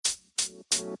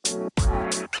Hey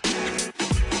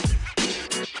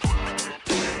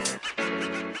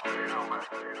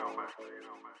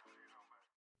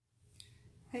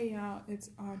y'all, it's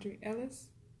Audrey Ellis.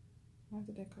 Why is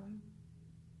it echoing?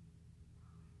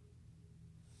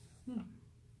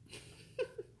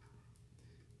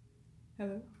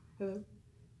 Hello? Hello?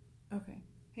 Okay.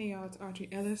 Hey y'all, it's Audrey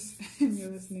Ellis, and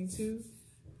you're listening to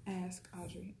Ask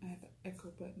Audrey. I have the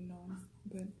echo button on,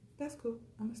 but that's cool.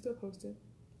 I'm gonna still post it.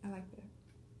 I like that.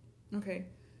 Okay,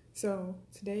 so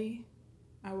today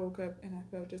I woke up and I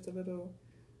felt just a little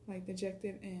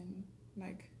dejected and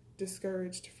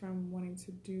discouraged from wanting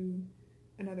to do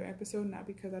another episode, not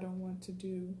because I don't want to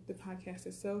do the podcast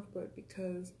itself, but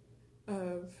because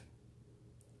of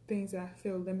things that I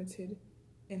feel limited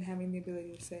in having the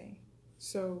ability to say.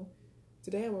 So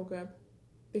today I woke up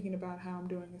thinking about how I'm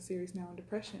doing a series now on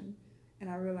depression, and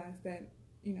I realized that,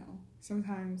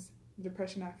 sometimes the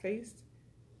depression I faced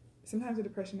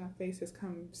has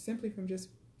come simply from just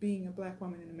being a Black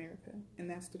woman in America, and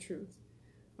that's the truth.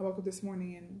 I woke up this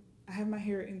morning and I have my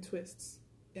hair in twists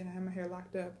and I have my hair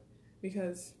locked up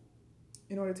because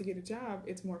in order to get a job,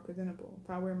 it's more presentable. If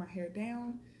I wear my hair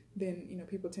down, then,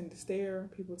 people tend to stare,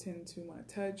 people tend to want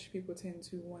to touch, people tend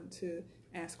to want to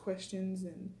ask questions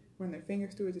and run their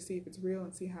fingers through it to see if it's real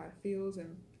and see how it feels.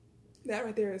 And that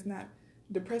right there is not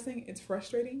depressing, it's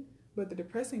frustrating. But the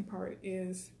depressing part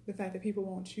is the fact that people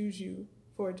won't choose you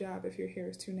for a job if your hair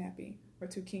is too nappy or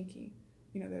too kinky.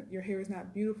 That your hair is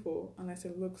not beautiful unless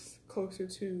it looks closer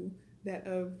to that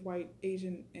of white,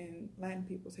 Asian, and Latin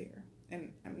people's hair.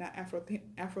 And I'm not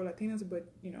Afro-Latinos, but,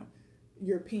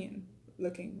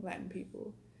 European-looking Latin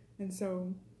people. And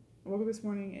so I woke up this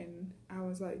morning and I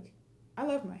was like, I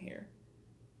love my hair.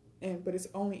 But it's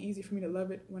only easy for me to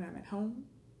love it when I'm at home.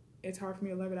 It's hard for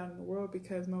me to love it out in the world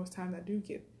because most times I do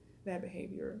get that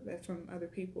behavior that from other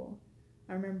people.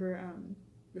 I remember I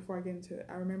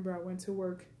went to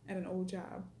work at an old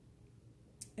job,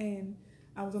 and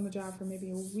I was on the job for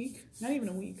maybe a week, not even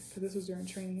a week, because this was during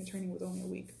training, and training was only a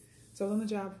week. So I was on the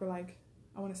job for I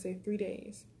want to say 3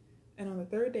 days, and on the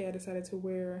third day I decided to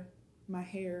wear my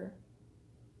hair.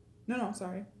 I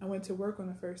went to work on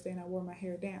the first day and I wore my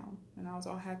hair down, and I was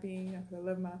all happy, because I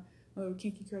love my little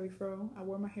kinky curly fro. I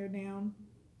wore my hair down,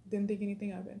 didn't think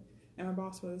anything of it. And my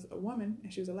boss was a woman, and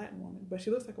she was a Latin woman, but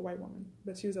she looks like a white woman,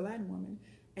 but she was a Latin woman.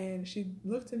 And she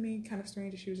looked at me kind of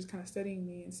strange, and she was just kind of studying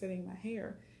me and studying my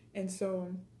hair. And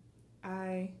so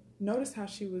I noticed how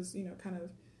she was, kind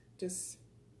of just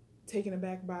taken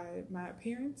aback by my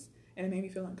appearance, and it made me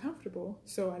feel uncomfortable.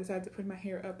 So I decided to put my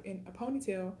hair up in a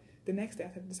ponytail. The next day I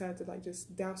decided to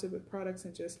just douse it with products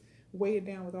and just weigh it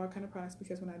down with all kind of products,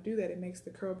 because when I do that, it makes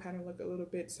the curl pattern look a little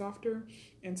bit softer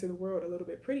and to the world a little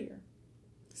bit prettier.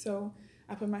 So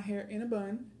I put my hair in a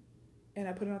bun, and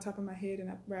I put it on top of my head, and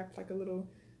I wrapped a little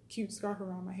cute scarf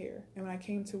around my hair. And when I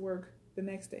came to work the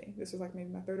next day, this was maybe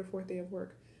my third or fourth day of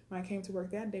work, when I came to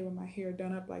work that day with my hair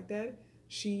done up like that,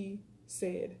 she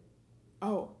said,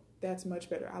 "Oh, that's much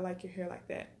better. I like your hair like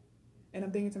that." And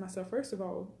I'm thinking to myself, first of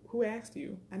all, who asked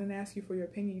you? I didn't ask you for your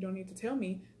opinion. You don't need to tell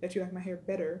me that you like my hair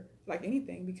better, like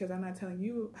anything, because I'm not telling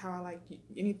you how I like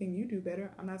anything you do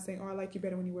better. I'm not saying, oh, I like you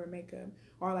better when you wear makeup,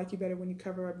 or I like you better when you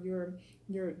cover up your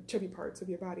chubby parts of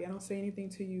your body. I don't say anything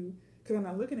to you because I'm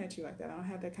not looking at you like that. I don't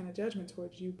have that kind of judgment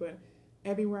towards you. But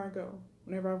everywhere I go,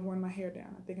 whenever I've worn my hair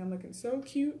down, I think I'm looking so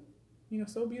cute,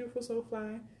 so beautiful, so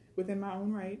fly within my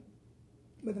own right.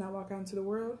 But then I walk out into the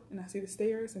world and I see the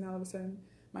stares, and all of a sudden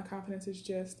my confidence is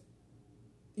just,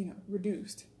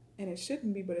 reduced. And it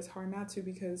shouldn't be, but it's hard not to,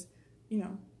 because, you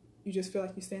just feel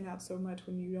like you stand out so much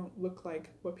when you don't look like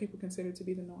what people consider to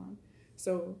be the norm.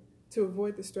 So to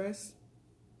avoid the stress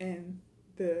and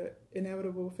the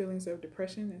inevitable feelings of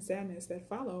depression and sadness that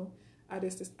follow, I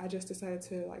just decided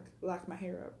to lock my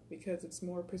hair up, because it's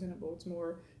more presentable, it's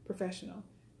more professional.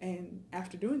 And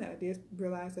after doing that, I did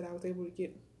realize that I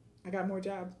got more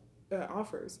job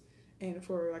offers. And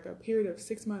for a period of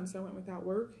 6 months, I went without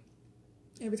work.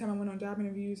 Every time I went on job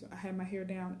interviews, I had my hair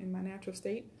down in my natural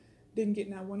state. Didn't get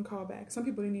not one call back. Some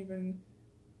people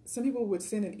would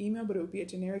send an email, but it would be a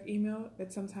generic email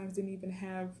that sometimes didn't even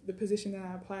have the position that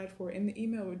I applied for in the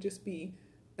email. It would just be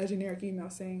a generic email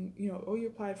saying, oh, you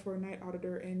applied for a night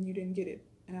auditor and you didn't get it.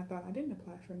 And I thought, I didn't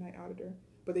apply for a night auditor.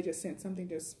 But they just sent something,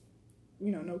 just,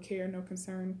 no care, no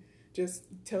concern, just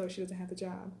tell her she doesn't have the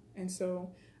job. And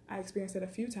so I experienced that a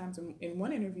few times. In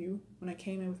one interview, when I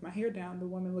came in with my hair down, the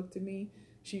woman looked at me,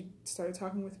 she started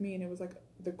talking with me, and it was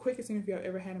the quickest interview I've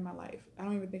ever had in my life. I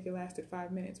don't even think it lasted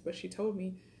 5 minutes, but she told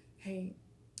me, hey,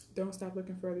 don't stop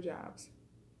looking for other jobs.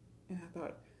 And I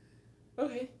thought,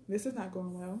 okay, this is not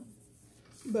going well.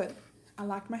 But I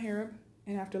locked my hair up,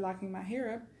 And after locking my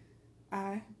hair up,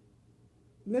 I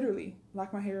literally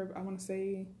locked my hair up, I want to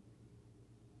say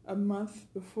a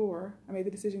month before I made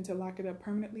the decision to lock it up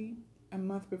permanently. A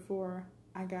month before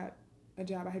I got a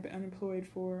job. I had been unemployed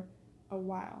for a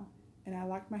while. And I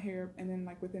locked my hair up, and then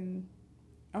like within,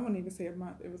 I wouldn't even say a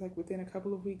month, it was like within a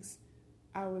couple of weeks,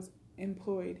 I was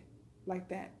employed like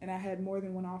that. And I had more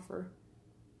than one offer,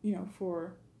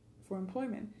 for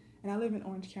employment. And I live in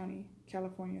Orange County,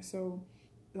 California. So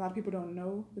a lot of people don't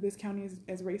know that this county is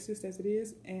as racist as it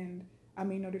is. And I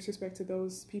mean no disrespect to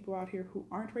those people out here who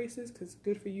aren't racist, because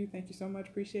good for you, thank you so much,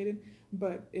 appreciate it.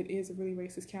 But it is a really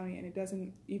racist county, and it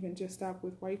doesn't even just stop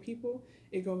with white people.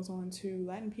 It goes on to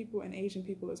Latin people and Asian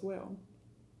people as well.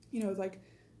 It's like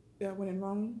when in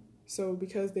Rome, so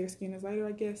because their skin is lighter,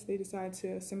 I guess, they decide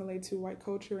to assimilate to white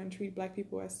culture and treat black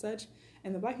people as such.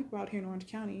 And the black people out here in Orange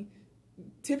County,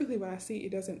 typically what I see,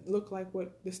 it doesn't look like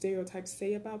what the stereotypes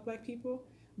say about black people,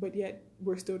 but yet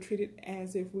we're still treated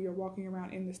as if we are walking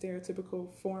around in the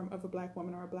stereotypical form of a black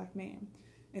woman or a black man.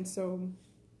 And so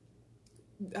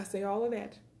I say all of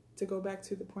that to go back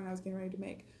to the point I was getting ready to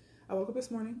make. I woke up this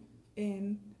morning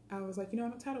and I was like,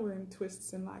 I'm tired of wearing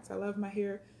twists and locks. I love my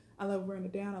hair. I love wearing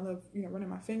it down. I love, running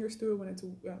my fingers through it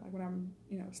when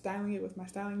I'm, styling it with my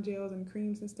styling gels and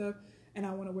creams and stuff. And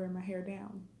I want to wear my hair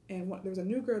down. And there was a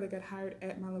new girl that got hired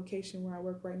at my location where I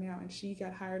work right now, and she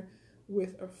got hired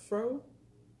with a fro.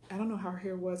 I don't know how her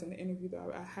hair was in the interview,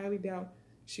 though. I highly doubt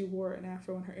she wore an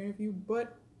afro in her interview,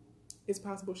 but it's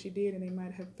possible she did, and they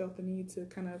might have felt the need to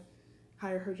kind of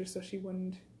hire her just so she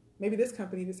wouldn't. Maybe this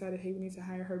company decided, hey, we need to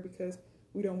hire her because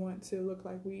we don't want to look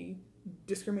like we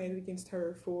discriminated against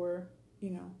her for,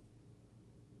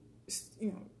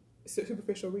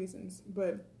 superficial reasons.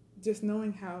 But just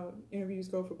knowing how interviews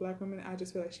go for black women, I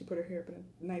just feel like she put her hair up in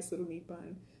a nice little neat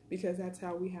bun, because that's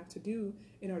how we have to do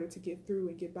in order to get through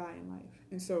and get by in life.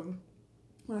 And so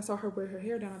when I saw her wear her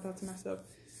hair down, I thought to myself,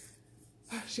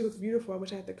 she looks beautiful. I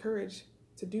wish I had the courage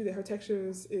to do that. Her texture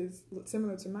is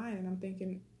similar to mine, and I'm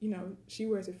thinking, she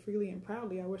wears it freely and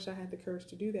proudly. I wish I had the courage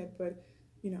to do that, but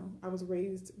I was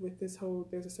raised with this whole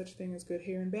there's a such thing as good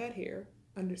hair and bad hair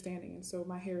understanding, and so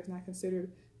my hair is not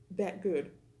considered that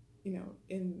good,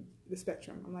 in the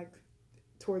spectrum. I'm like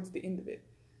towards the end of it.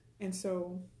 And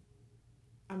so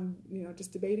I'm,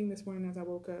 just debating this morning as I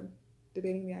woke up,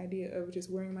 debating the idea of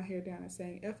just wearing my hair down and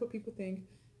saying, F what people think,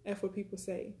 F what people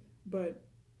say. But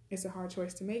it's a hard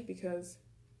choice to make, because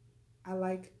I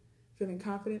like feeling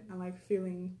confident, I like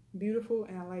feeling beautiful,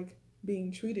 and I like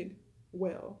being treated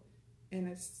well. And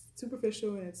it's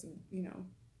superficial and it's,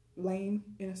 lame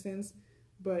in a sense,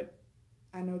 but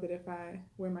I know that if I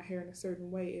wear my hair in a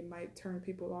certain way, it might turn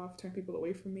people off, turn people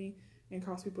away from me, and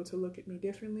cause people to look at me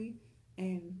differently.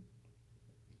 And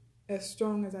as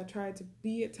strong as I try to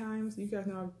be at times, you guys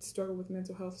know I've struggled with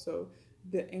mental health, so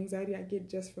the anxiety I get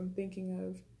just from thinking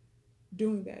of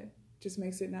doing that just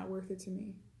makes it not worth it to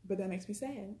me. But that makes me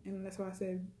sad, and that's why I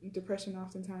said depression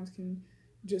oftentimes can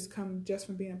just come just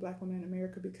from being a black woman in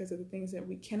America, because of the things that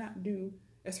we cannot do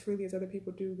as freely as other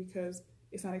people do, because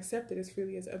it's not accepted as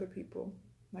freely as other people.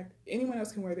 Like, anyone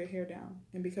else can wear their hair down,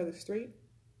 and because it's straight,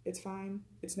 it's fine,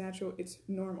 it's natural, it's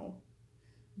normal.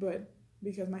 But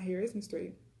because my hair isn't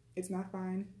straight, it's not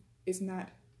fine, it's not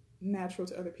natural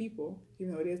to other people,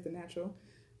 even though it is the natural,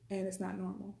 and it's not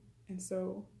normal. And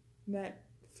so that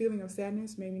feeling of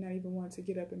sadness made me not even want to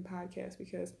get up and podcast,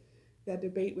 because that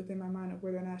debate within my mind of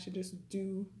whether or not I should just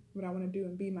do what I want to do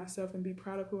and be myself and be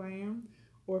proud of who I am,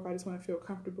 or if I just want to feel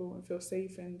comfortable and feel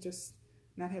safe and just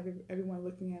not have everyone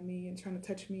looking at me and trying to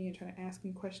touch me and trying to ask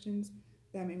me questions,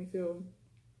 that made me feel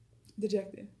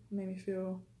dejected. It made me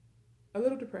feel a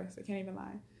little depressed. I can't even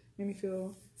lie. It made me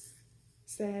feel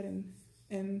sad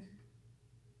and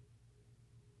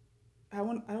I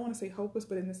don't want to say hopeless,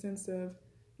 but in the sense of,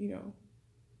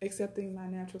 accepting my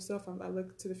natural self. I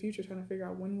look to the future trying to figure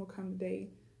out when will come the day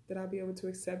that I'll be able to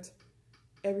accept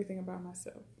everything about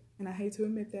myself. And I hate to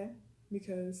admit that,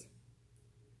 because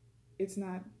it's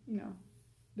not,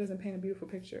 doesn't paint a beautiful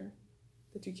picture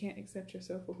that you can't accept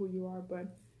yourself for who you are. But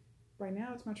right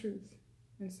now it's my truth.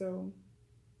 And so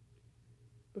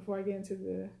before I get into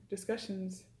the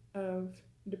discussions of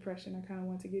depression, I kind of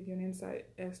want to give you an insight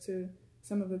as to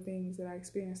some of the things that I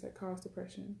experienced that caused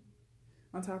depression.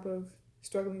 On top of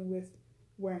struggling with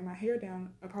wearing my hair down,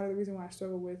 a part of the reason why I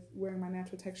struggle with wearing my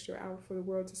natural texture out for the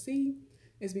world to see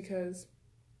is because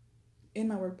in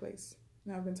my workplace,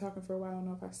 now I've been talking for a while, I don't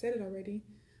know if I've said it already,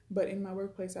 but in my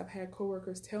workplace I've had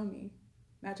coworkers tell me,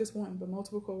 not just one, but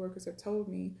multiple coworkers have told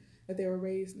me that they were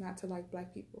raised not to like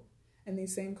black people. And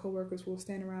these same coworkers will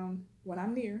stand around when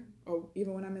I'm near, or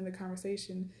even when I'm in the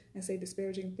conversation, and say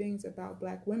disparaging things about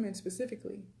Black women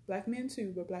specifically, Black men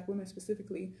too, but Black women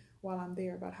specifically, while I'm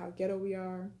there, about how ghetto we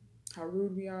are, how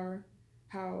rude we are,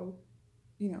 how,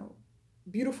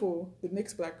 beautiful the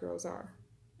mixed Black girls are,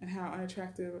 and how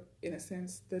unattractive, in a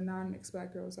sense, the non-mixed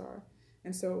Black girls are.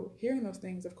 And so hearing those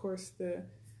things, of course, the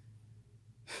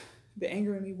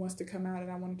anger in me wants to come out,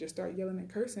 and I want to just start yelling and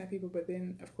cursing at people. But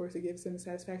then, of course, it gives them the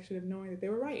satisfaction of knowing that they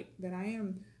were right, that I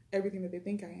am everything that they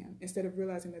think I am, instead of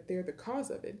realizing that they're the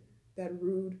cause of it. That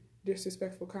rude,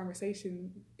 disrespectful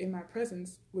conversation in my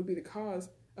presence would be the cause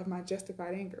of my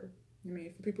justified anger. I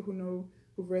mean, for people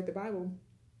who've read the Bible,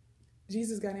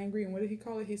 Jesus got angry, and what did he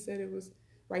call it? He said it was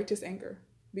righteous anger,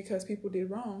 because people did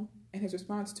wrong, and his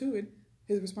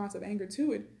response of anger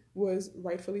to it was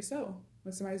rightfully so.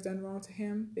 When somebody's done wrong to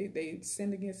him, they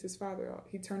sinned against his father.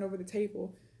 He turned over the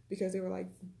table because they were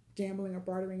like gambling or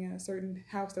bartering in a certain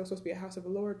house that was supposed to be a house of the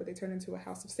Lord, but they turned into a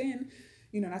house of sin.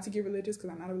 Not to get religious,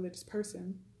 because I'm not a religious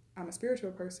person. I'm a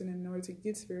spiritual person, and in order to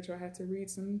get spiritual, I had to read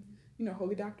some,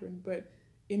 holy doctrine. But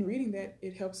in reading that,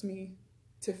 it helps me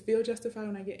to feel justified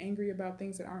when I get angry about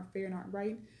things that aren't fair and aren't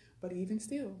right. But even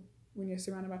still, when you're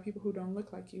surrounded by people who don't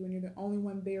look like you, when you're the only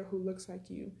one there who looks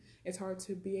like you, it's hard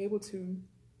to be able to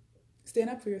stand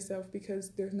up for yourself, because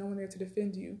there's no one there to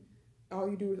defend you. All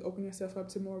you do is open yourself up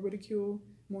to more ridicule,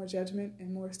 more judgment,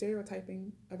 and more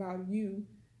stereotyping about you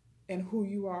and who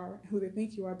you are, who they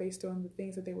think you are, based on the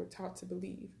things that they were taught to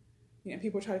believe.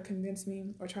 People try to convince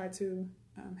me, or try to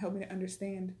help me to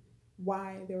understand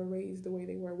why they were raised the way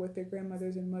they were, what their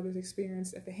grandmothers and mothers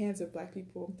experienced at the hands of Black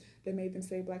people that made them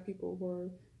say Black people were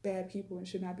bad people and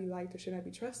should not be liked or should not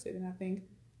be trusted. And I think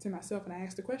to myself, and I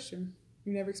asked the question,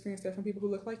 you never experienced that from people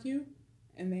who look like you?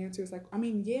 And the answer is like,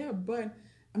 yeah, but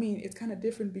it's kind of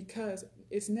different, because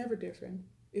it's never different.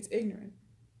 It's ignorant.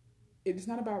 It's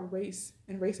not about race,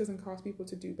 and race doesn't cause people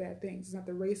to do bad things. It's not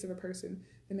the race of a person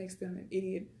that makes them an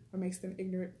idiot or makes them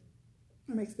ignorant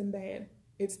or makes them bad.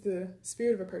 It's the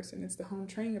spirit of a person. It's the home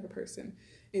training of a person.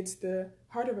 It's the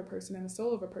heart of a person and the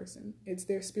soul of a person. It's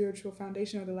their spiritual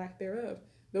foundation or the lack thereof.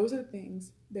 Those are the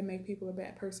things that make people a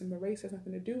bad person, but race has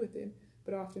nothing to do with it.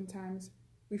 But oftentimes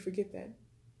we forget that,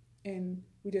 and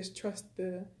we just trust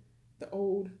the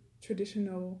old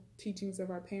traditional teachings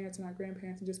of our parents and our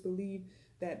grandparents, and just believe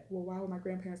that, well, why would my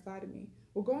grandparents lie to me?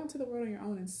 Well, go out into the world on your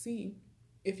own and see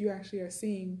if you actually are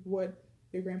seeing what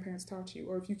your grandparents taught you,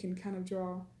 or if you can kind of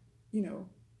draw,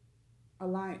 a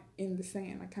line in the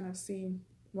sand. I kind of see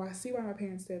why my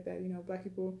parents said that. Black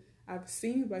people, I've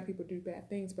seen Black people do bad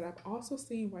things, but I've also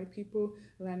seen white people,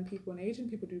 Latin people, and Asian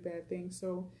people do bad things.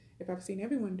 So if I've seen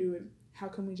everyone do it, how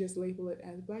can we just label it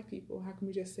as Black people? How can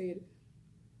we just say it?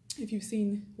 If you've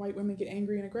seen white women get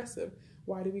angry and aggressive,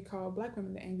 why do we call Black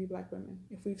women the angry Black women?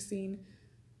 If we've seen,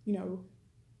 if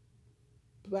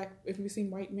we've seen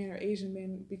white men or Asian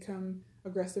men become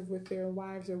aggressive with their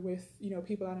wives or with,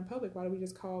 people out in public, why do we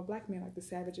just call Black men like the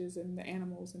savages and the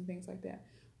animals and things like that?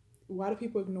 Why do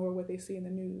people ignore what they see in the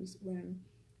news when,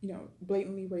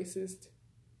 blatantly racist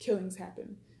killings happen,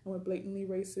 and when blatantly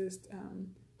racist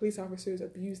police officers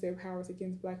abuse their powers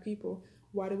against Black people?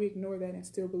 Why do we ignore that and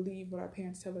still believe what our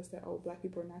parents tell us, that, Black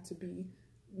people are not to be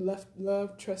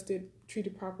loved, trusted,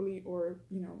 treated properly, or,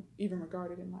 even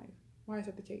regarded in life? Why is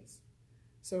that the case?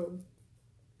 So,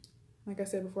 like I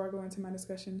said before I go into my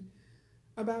discussion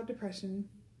about depression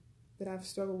that I've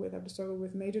struggled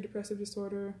with major depressive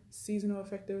disorder, seasonal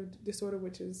affective disorder,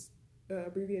 which is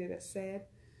abbreviated as SAD.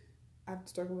 I've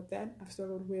struggled with that. I've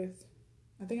struggled with,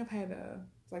 I think I've had a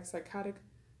psychotic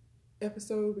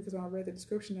episode, because when I read the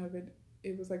description of it,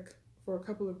 it was like for a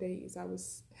couple of days I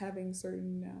was having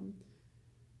certain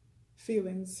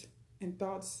feelings and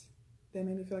thoughts that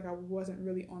made me feel like I wasn't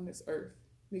really on this earth,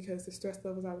 because the stress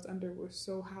levels I was under were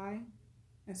so high.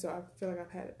 And so I feel like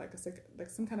I've had like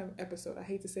some kind of episode. I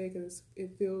hate to say it because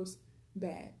it feels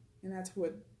bad. And that's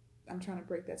what I'm trying to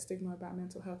break, that stigma about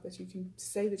mental health, that you can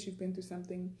say that you've been through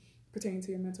something pertaining to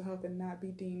your mental health and not be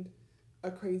deemed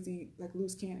a crazy,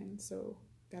 loose cannon. So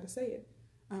gotta say it.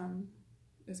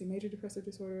 Let's see, major depressive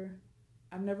disorder.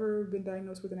 I've never been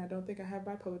diagnosed with, and I don't think I have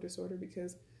bipolar disorder,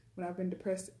 because when I've been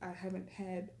depressed, I haven't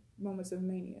had moments of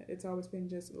mania. It's always been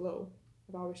just low.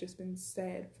 I've always just been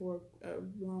sad for a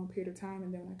long period of time,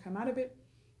 and then when I come out of it,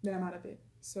 then I'm out of it.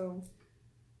 So,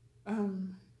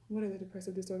 what are the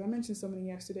depressive disorders? I mentioned so many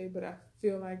yesterday, but I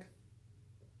feel like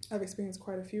I've experienced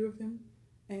quite a few of them,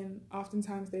 and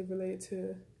oftentimes they relate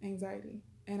to anxiety.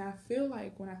 And I feel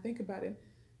like when I think about it,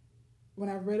 when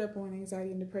I've read up on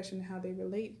anxiety and depression and how they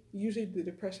relate, usually the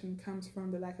depression comes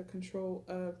from the lack of control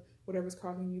of whatever's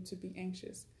causing you to be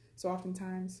anxious. So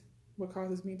oftentimes what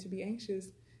causes me to be anxious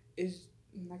is,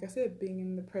 like I said, being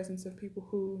in the presence of people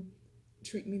who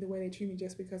treat me the way they treat me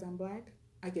just because I'm black.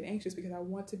 I get anxious because I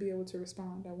want to be able to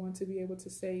respond. I want to be able to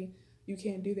say, you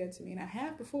can't do that to me. And I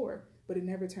have before, but it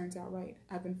never turns out right.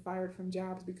 I've been fired from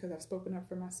jobs because I've spoken up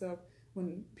for myself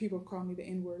when people have called me the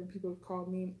N-word and people have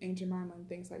called me Aunt Jemima and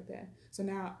things like that. So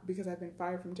now, because I've been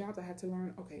fired from jobs, I had to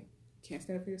learn, okay, can't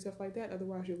stand up for yourself like that,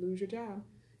 otherwise you'll lose your job.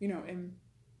 And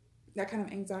that kind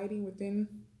of anxiety within,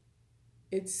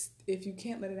 it's, if you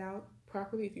can't let it out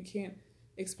properly, if you can't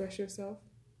express yourself,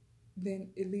 then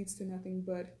it leads to nothing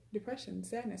but depression,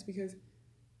 sadness, because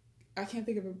I can't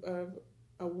think of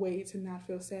a way to not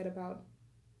feel sad about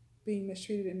being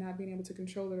mistreated and not being able to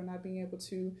control it or not being able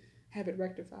to have it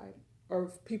rectified,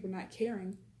 or people not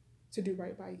caring to do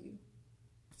right by you.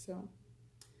 So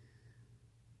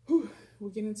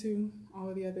we'll get into all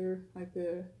of the other, like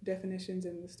the definitions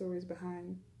and the stories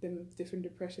behind the different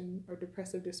depression or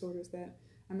depressive disorders that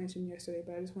I mentioned yesterday,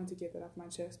 but I just wanted to get that off my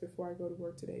chest before I go to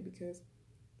work today, because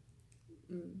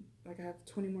I have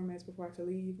 20 more minutes before I have to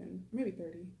leave, and maybe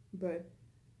 30, but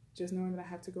just knowing that I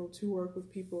have to go to work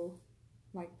with people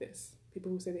like this,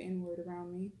 people who say the N-word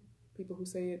around me, people who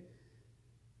say it,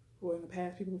 well, in the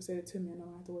past, people who said it to me, I know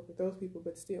I have to work with those people,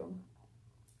 but still,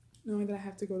 knowing that I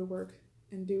have to go to work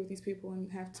and deal with these people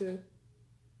and have to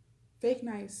fake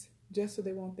nice just so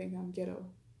they won't think I'm ghetto,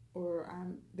 or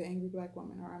I'm the angry black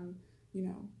woman, or I'm,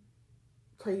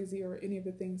 crazy, or any of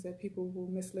the things that people will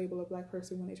mislabel a black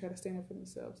person when they try to stand up for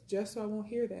themselves. Just so I won't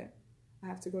hear that, I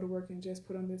have to go to work and just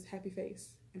put on this happy face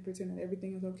and pretend that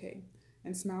everything is okay,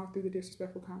 and smile through the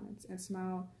disrespectful comments and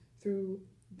smile through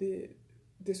the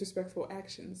disrespectful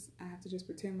actions. I have to just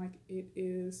pretend like it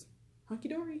is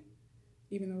hunky-dory,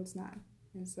 even though it's not.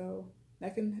 And so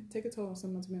that can take a toll on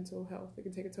someone's mental health. It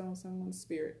can take a toll on someone's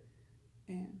spirit.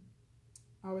 And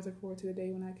I always look forward to the day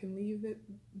when I can leave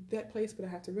that place, but I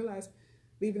have to realize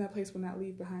leaving that place will not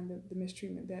leave behind the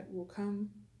mistreatment that will come.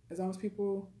 As long as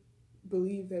people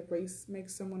believe that race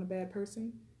makes someone a bad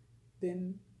person,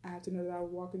 then I have to know that I will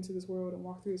walk into this world and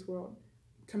walk through this world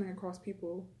coming across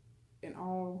people in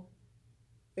all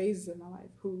phases of my life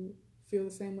who feel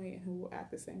the same way and who will act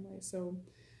the same way. So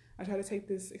I try to take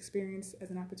this experience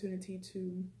as an opportunity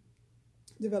to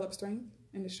develop strength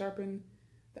and to sharpen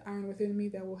the iron within me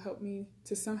that will help me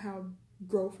to somehow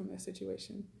grow from this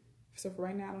situation. So for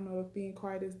right now, I don't know if being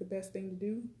quiet is the best thing to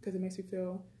do, because it makes me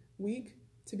feel weak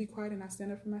to be quiet and not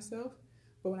stand up for myself.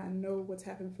 But when I know what's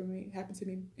happened to me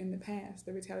in the past,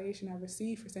 the retaliation I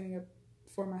received for standing up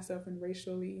for myself in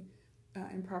racially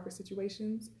improper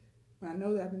situations, when I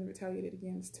know that I've been retaliated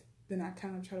against, then I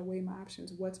kind of try to weigh my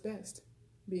options. What's best?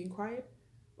 Being quiet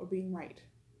or being right?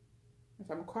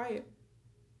 If I'm quiet,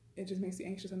 it just makes me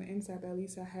anxious on the inside, but at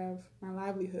least I have my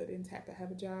livelihood intact. I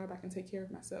have a job, I can take care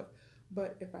of myself.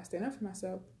 But if I stand up for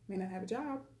myself, may not have a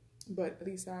job, but at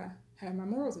least I have my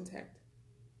morals intact.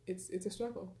 It's a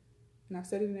struggle. And I've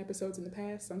said it in episodes in the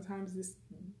past. Sometimes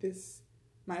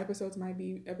my episodes might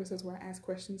be episodes where I ask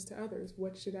questions to others.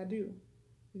 What should I do?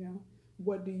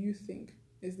 What do you think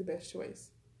is the best choice?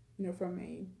 From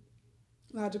a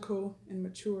logical and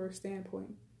mature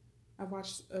standpoint. I've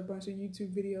watched a bunch of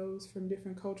YouTube videos from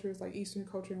different cultures, like Eastern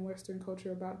culture and Western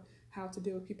culture, about how to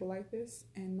deal with people like this.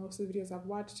 And most of the videos I've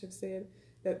watched have said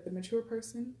that the mature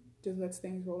person just lets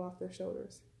things roll off their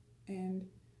shoulders. And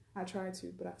I try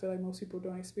to, but I feel like most people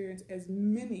don't experience as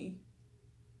many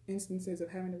instances of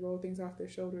having to roll things off their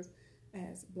shoulders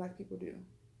as black people do.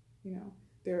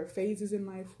 There are phases in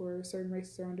life where certain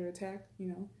races are under attack.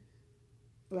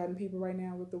 Latin people right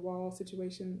now with the wall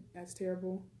situation, that's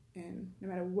terrible. And no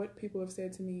matter what people have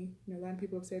said to me, Latin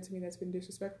people have said to me that's been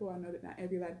disrespectful, I know that not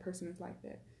every Latin person is like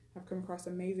that. I've come across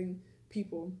amazing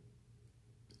people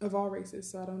of all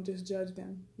races, so I don't just judge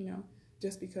them,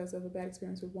 just because of a bad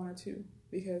experience with one or two,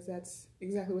 because that's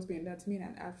exactly what's being done to me,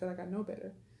 and I feel like I know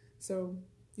better. So,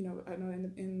 I know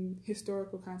in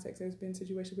historical context, there's been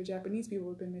situations where Japanese people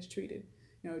have been mistreated,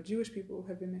 Jewish people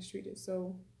have been mistreated.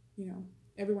 So,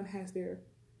 everyone has their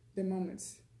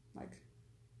moments,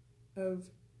 of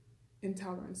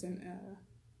intolerance and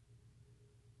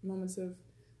moments of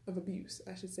abuse,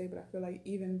 I should say. But I feel like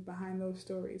even behind those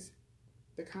stories,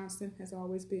 the constant has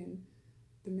always been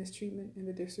the mistreatment and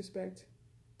the disrespect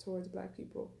towards black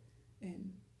people.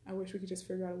 And I wish we could just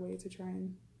figure out a way to try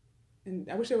and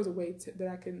I wish there was a way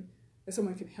that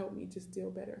someone can help me just deal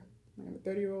better. I'm a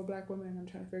 30-year-old black woman, and I'm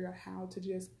trying to figure out how to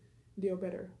just deal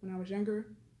better. When I was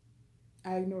younger,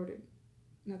 I ignored it,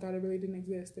 and I thought it really didn't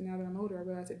exist. And now that I'm older, I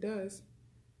realize it does.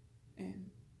 And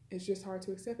it's just hard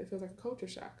to accept. It feels like a culture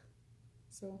shock.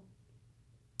 So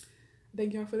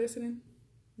thank y'all for listening.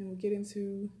 And we'll get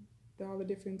into all the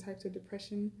different types of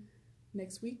depression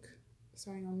next week,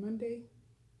 starting on Monday.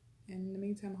 And in the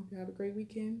meantime, I hope you have a great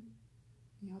weekend.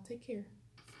 And y'all take care.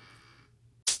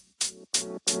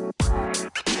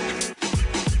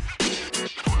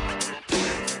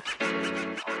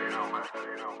 You know,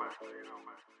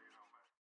 man.